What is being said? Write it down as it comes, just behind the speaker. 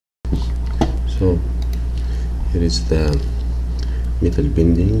So here is the metal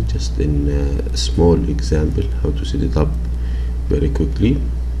bending, just in a small example how to set it up very quickly.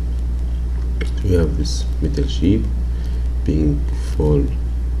 We have this metal sheet being fall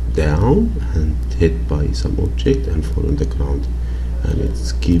down and hit by some object and fall on the ground, and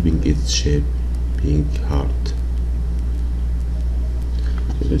it's keeping its shape being hard.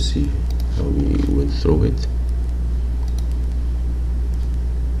 So let's see how we went through it.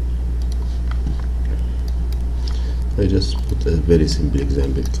 I just put a very simple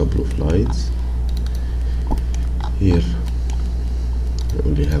example, couple of lights. Here I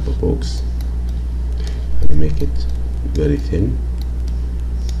only have a box. I make it very thin,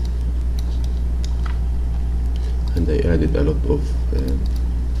 and I added a lot of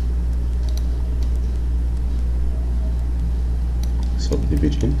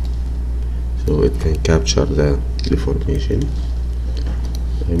subdivision so it can capture the deformation.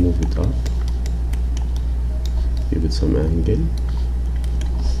 I move it up, give it some angle,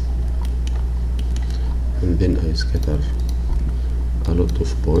 and then I scatter a lot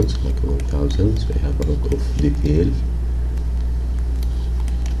of points, like 1000, so I have a lot of detail.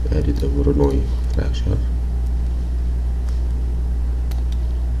 Added a Voronoi fracture.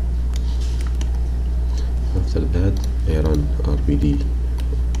 After that I run RBD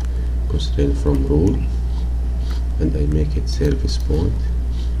constraint from rule, and I make it service point.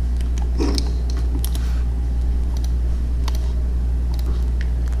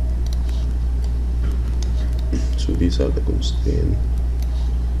 So these are the constraints.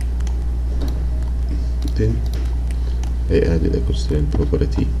 Then I added a constraint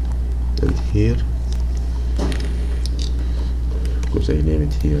property, and here, because I name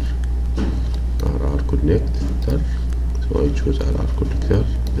it here RR connector, so I choose RR connector,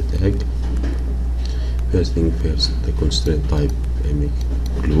 the tag. First thing first, the constraint type I make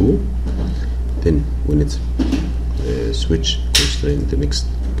glue. Then when it's switch constraint, the next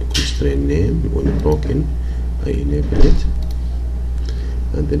constraint name, when broken, I enable it,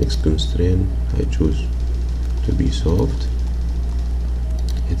 and the next constraint I choose to be soft,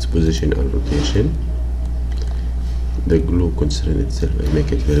 its position and rotation. The glue constraint itself I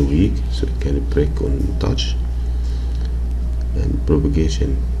make it very weak so it can break on touch, and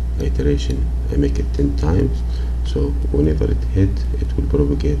propagation iteration I make it 10 times, so whenever it hit it will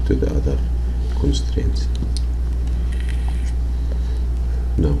propagate to the other constraints.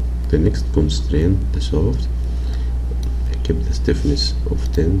 Now the next constraint, the soft, I keep the stiffness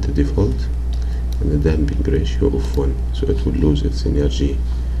of 10 to default and the damping ratio of 1, so it will lose its energy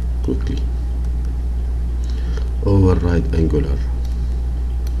quickly. Override angular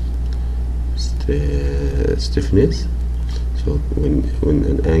stiffness, so when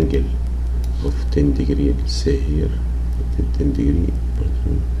an angle of 10 degree, let's say here 10 degree,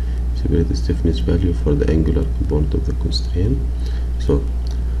 separate the stiffness value for the angular component of the constraint. So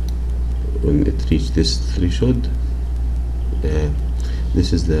when it reaches this threshold,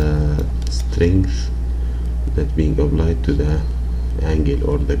 this is the strength that being applied to the angle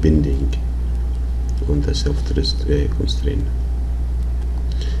or the bending on the soft constraint.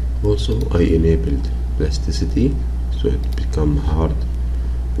 Also I enabled plasticity, so it become hard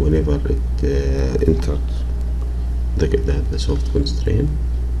whenever it enters the soft constraint.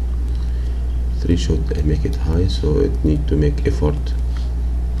 Threshold I make it high, so it need to make effort.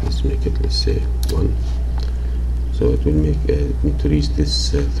 Let's make it, let's say 1, so it will make need to reach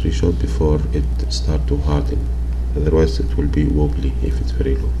this threshold before it start to harden, otherwise it will be wobbly if it's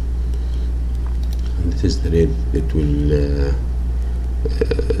very low. And this is the rate it will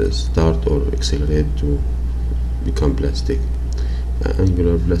start or accelerate to become plastic.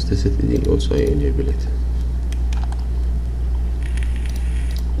 Angular plasticity also I enable it.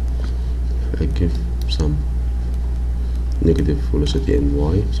 I give some negative velocity in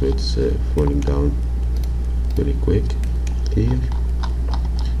Y, so it's falling down very quick. Here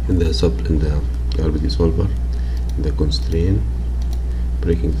in the RBD solver, the constraint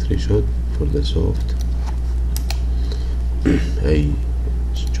breaking threshold for the soft, I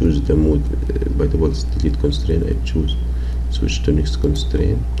choose the mode by default delete constraint. I choose switch to next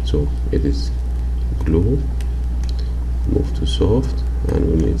constraint, so it is glue, move to soft, and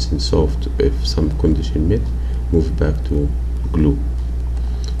when it's in soft, if some condition met, move back to glue.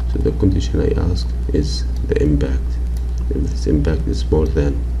 So the condition I ask is the impact. If this impact is more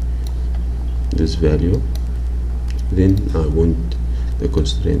than this value, then I want the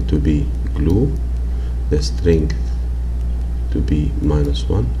constraint to be glue, the strength to be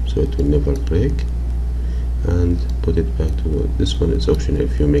 -1, so it will never break, and put it back to this one. It's optional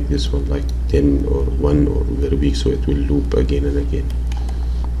if you make this one like 10 or 1 or very weak, so it will loop again and again.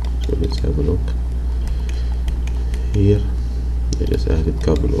 So So let's have a look. Here I just added a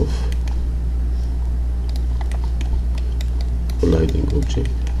couple of colliding objects.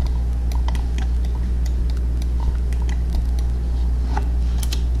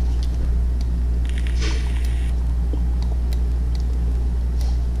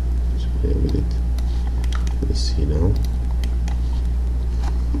 So play with it. Let's see now.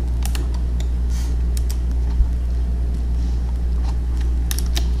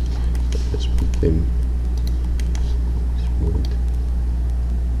 Let's put them smooth.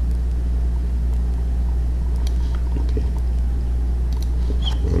 Okay,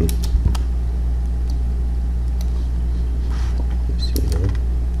 this one. Let's see now.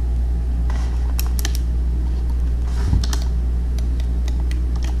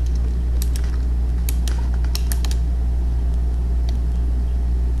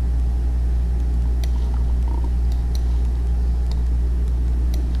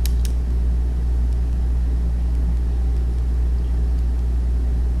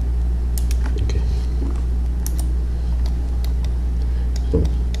 So,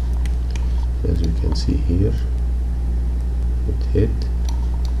 as you can see here, it hit.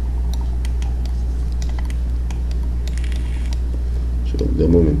 So the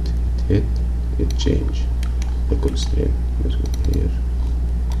moment it hit, it changed the constraint. Let's go here.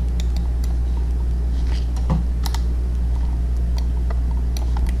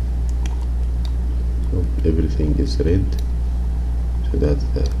 So everything is red. So that's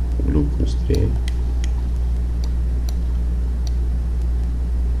the blue constraint.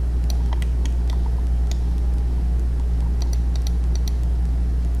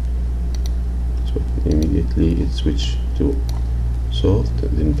 Immediately it switched to soft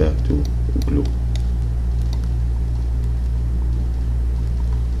and then back to blue.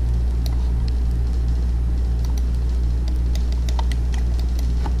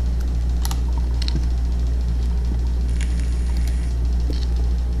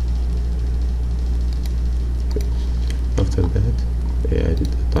 After that I added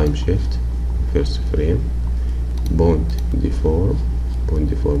a time shift, first frame, bond deform. Bond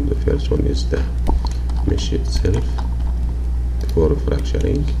deform, the first one is the mesh itself before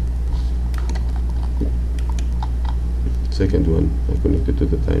fracturing. Second one I connected to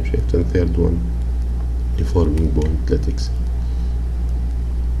the time shift, and third one deforming bond lattice.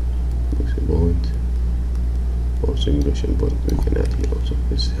 Bond or simulation bond we can add here also.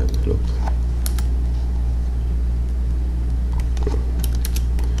 Let's have a look.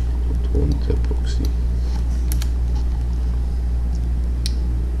 Don't want the proxy.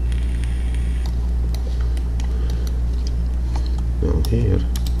 Now here,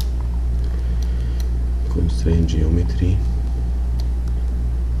 constraint geometry.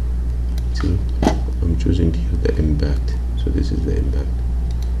 See, I'm choosing here the impact. So this is the impact.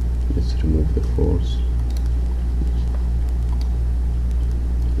 Let's remove the force.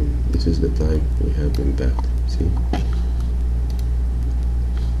 And this is the time we have impact. See,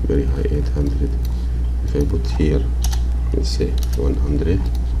 very high, 800. If I put here, let's say 100.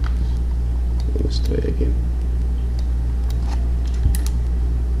 Let's try again.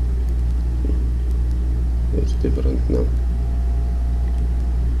 It's different now.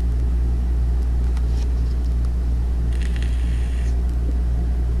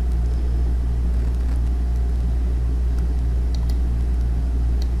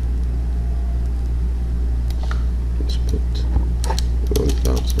 Let's put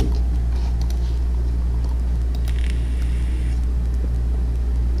 1000.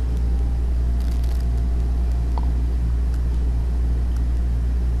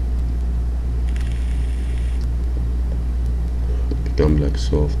 Become like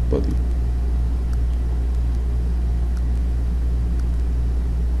soft body.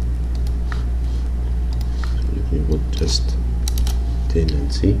 So let me put just 10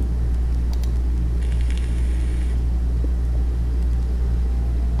 and see.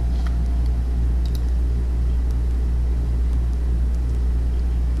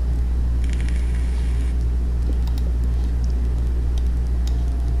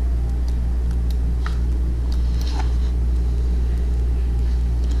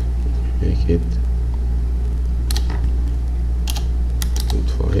 Make it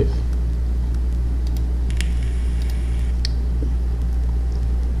 0.5.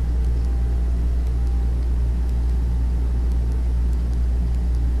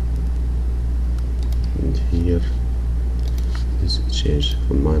 And here is change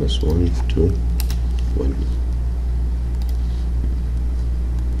from -1 to 1.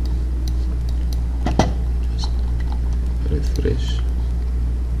 Just refresh.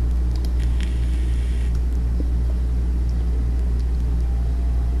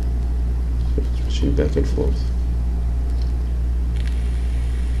 switching back and forth.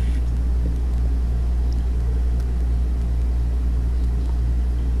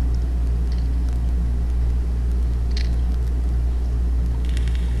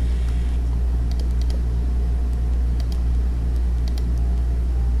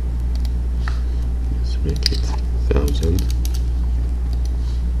 Let's make it 1000.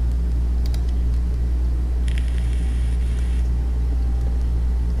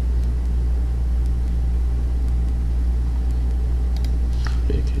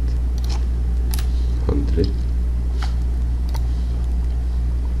 Make it 100.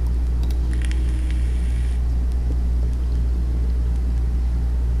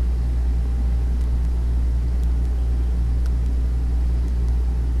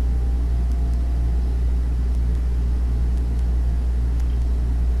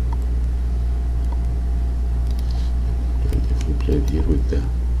 Here with the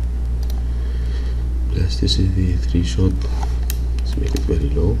plasticity 3 shot. Let's make it very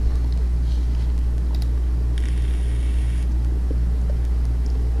low.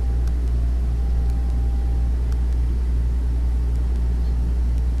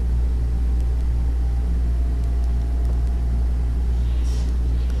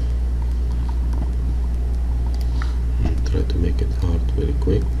 And try to make it hard very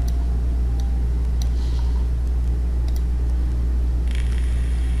quick.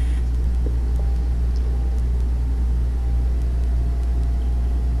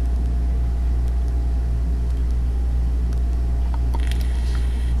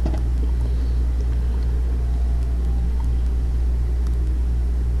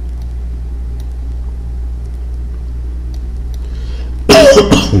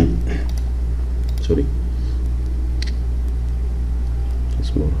 Sorry,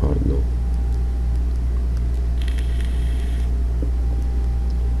 it's more hard now.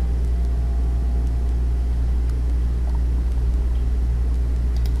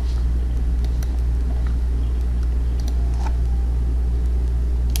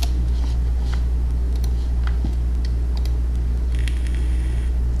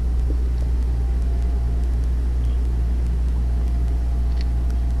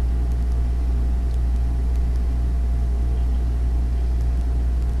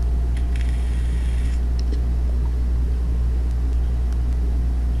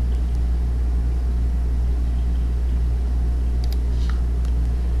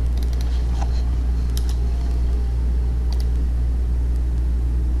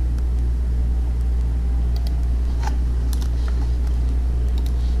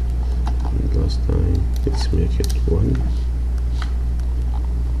 Time, let's make it 1.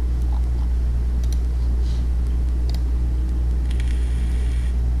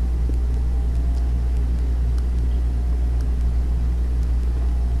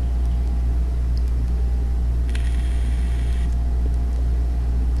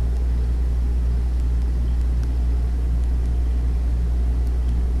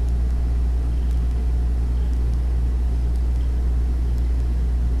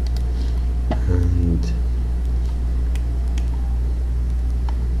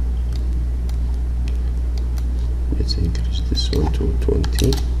 Let's increase this one to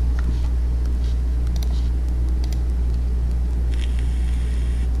 20.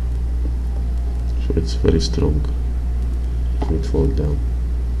 So it's very strong. It fall down.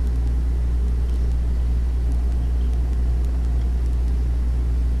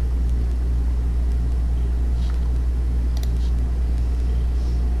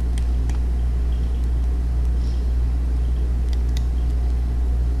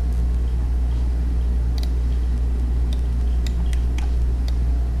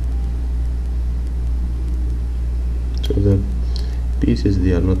 So the pieces,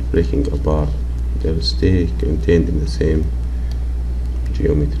 they are not breaking apart, they'll stay contained in the same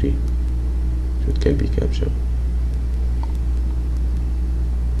geometry, so it can be captured.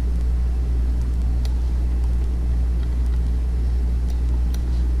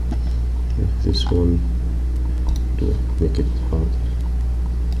 If this one, to make it harder,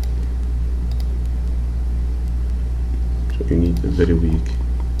 so you need a very weak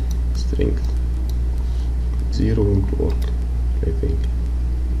strength. 0 won't work, I think,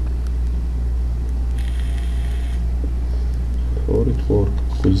 or it work,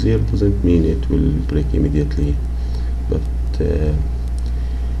 because 0 doesn't mean it will break immediately, but the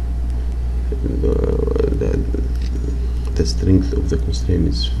strength of the constraint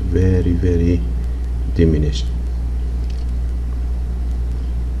is very, very diminished.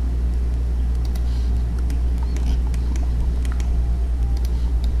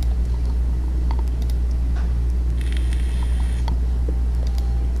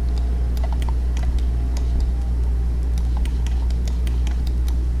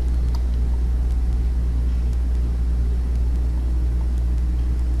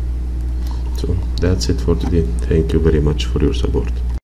 So that's it for today. Thank you very much for your support.